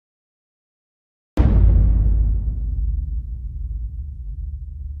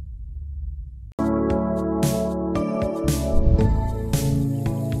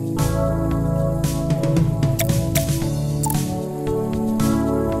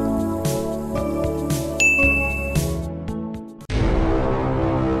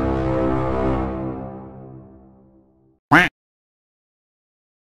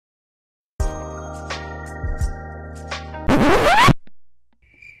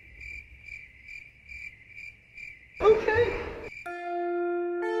Okay.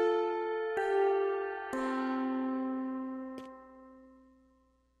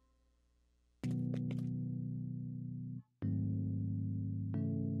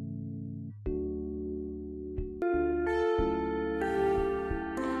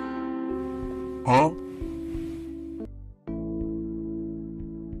 Huh?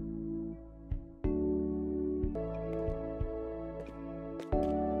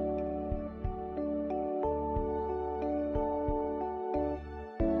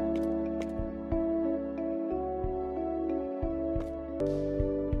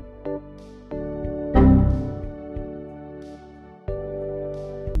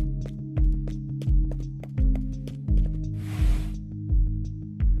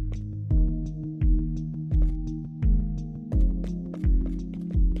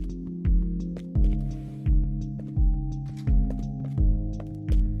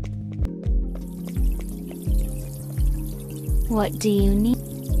 What do you need?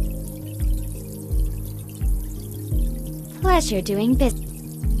 Pleasure doing business.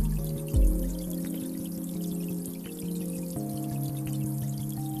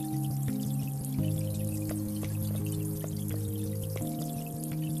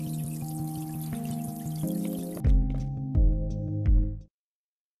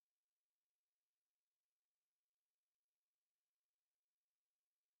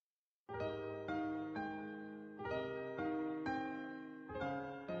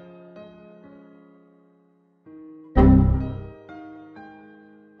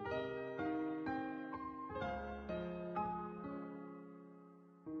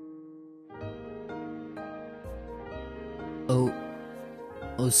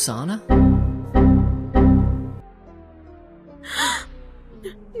 Osana?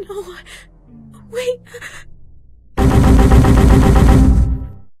 No. Wait.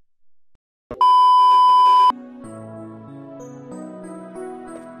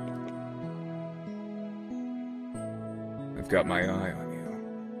 I've got my eye on you.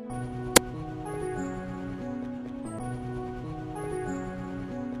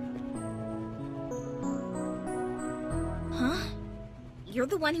 Huh? You're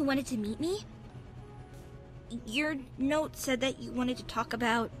the one who wanted to meet me? Your note said that you wanted to talk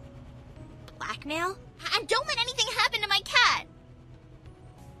about blackmail? And don't let anything happen to my cat!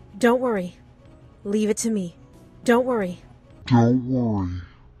 Don't worry. Leave it to me. Don't worry. Don't worry.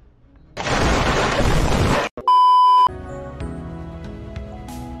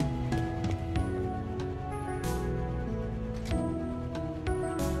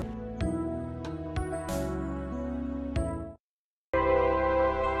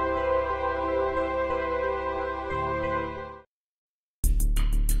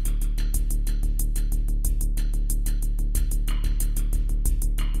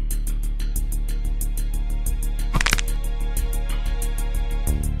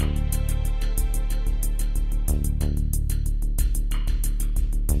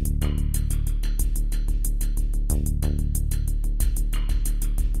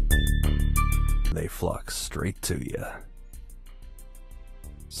 They flock straight to you.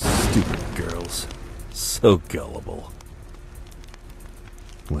 Stupid girls. So gullible.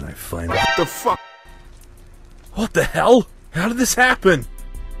 When I find What the fuck? What the hell? How did this happen?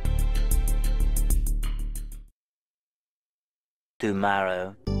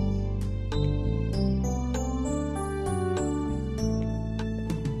 Tomorrow.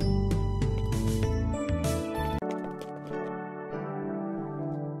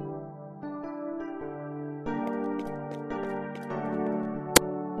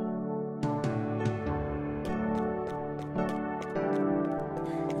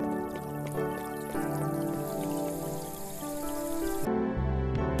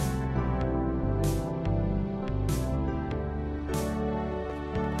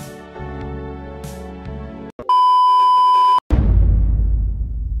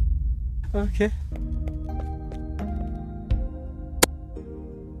 Okay.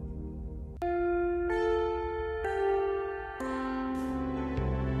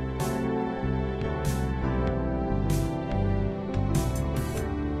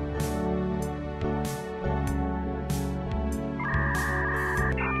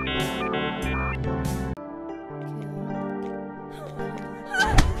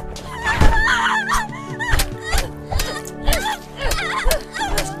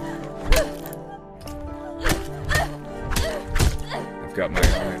 I've got my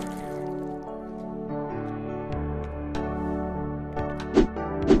eye on you.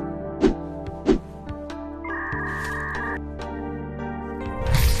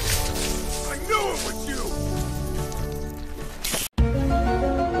 I knew it was you!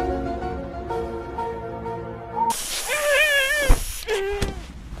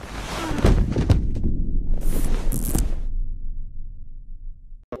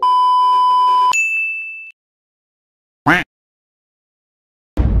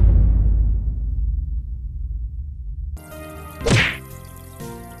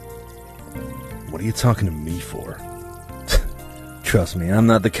 What are you talking to me for? Trust me, I'm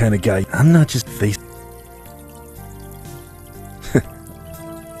not the kind of guy. I'm not just face.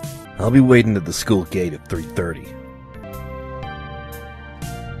 I'll be waiting at the school gate at 3:30.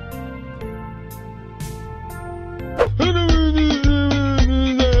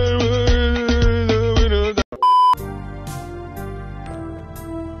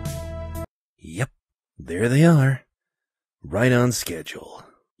 Yep, there they are. Right on schedule.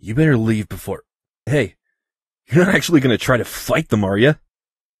 You better leave before... Hey, you're not actually going to try to fight them, are you?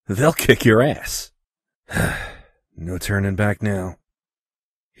 They'll kick your ass. No turning back now.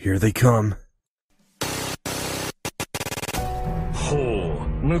 Here they come. ほ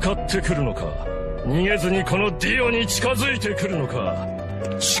う、向かってくるのか。逃げずにこのディオに近づいてくるのか。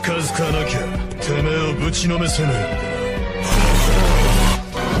近づかなきゃ、てめえをぶちのめせないんだ。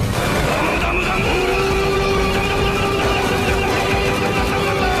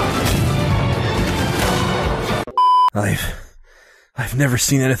I've never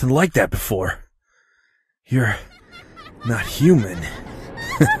seen anything like that before. You're not human.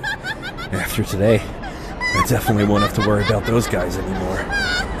 After today, I definitely won't have to worry about those guys anymore.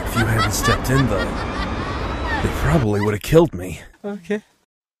 If you hadn't stepped in, though, they probably would have killed me. Okay.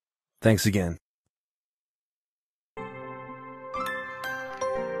 Thanks again.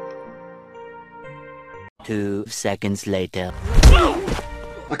 Two seconds later.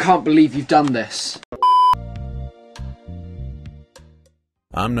 I can't believe you've done this.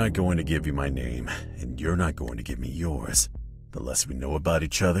 I'm not going to give you my name, and you're not going to give me yours. The less we know about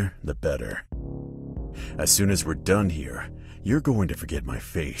each other, the better. As soon as we're done here, you're going to forget my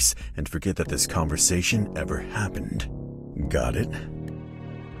face and forget that this conversation ever happened. Got it?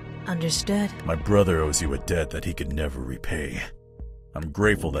 Understood. My brother owes you a debt that he could never repay. I'm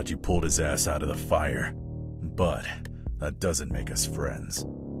grateful that you pulled his ass out of the fire, but that doesn't make us friends.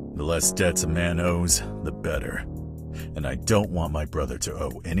 The less debts a man owes, the better. And I don't want my brother to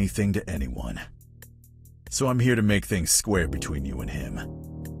owe anything to anyone. So I'm here to make things square between you and him.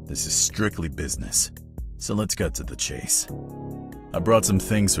 This is strictly business, so let's get to the chase. I brought some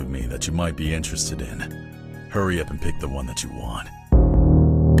things with me that you might be interested in. Hurry up and pick the one that you want.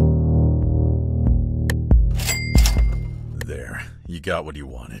 There, you got what you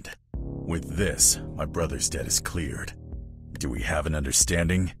wanted. With this, my brother's debt is cleared. Do we have an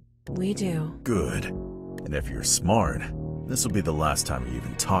understanding? We do. Good. And if you're smart, this will be the last time you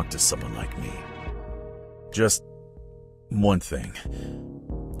even talk to someone like me. Just one thing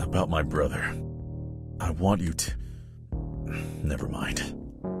about my brother. I want you to... Never mind.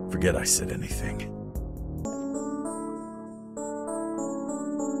 Forget I said anything.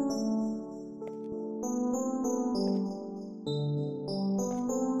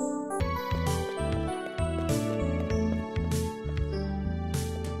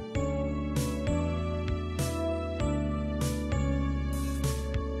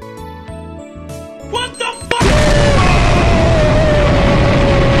 What the fuck?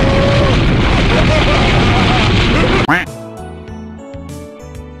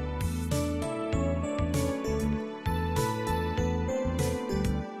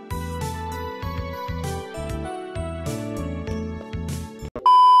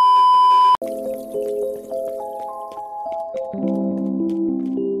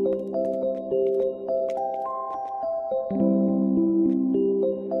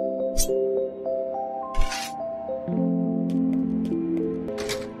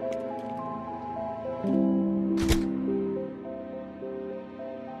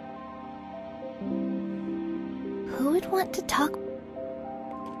 Who would want to talk?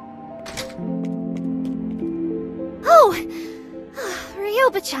 Oh!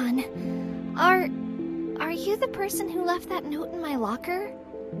 Ryoba-chan! Are you the person who left that note in my locker?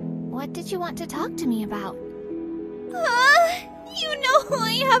 What did you want to talk to me about? You know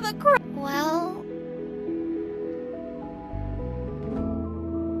I have a crush. Well...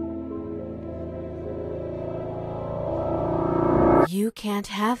 You can't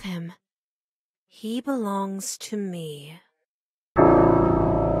have him. He belongs to me.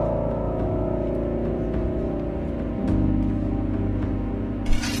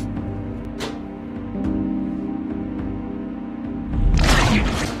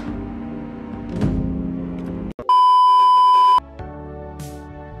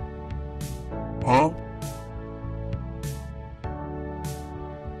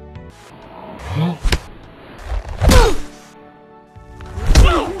 Huh?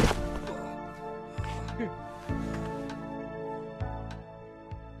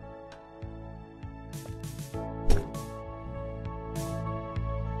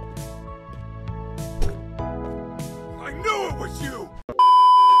 I knew it was you!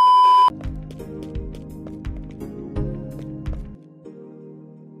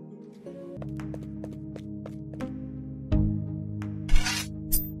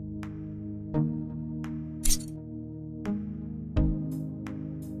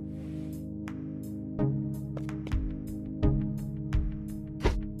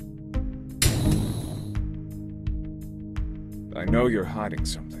 I know you're hiding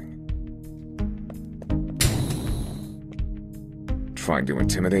something. Trying to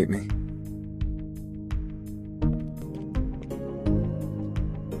intimidate me?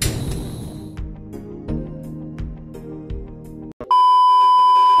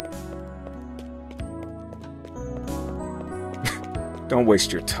 Don't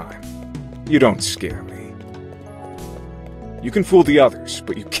waste your time. You don't scare me. You can fool the others,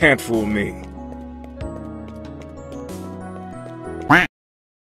 but you can't fool me.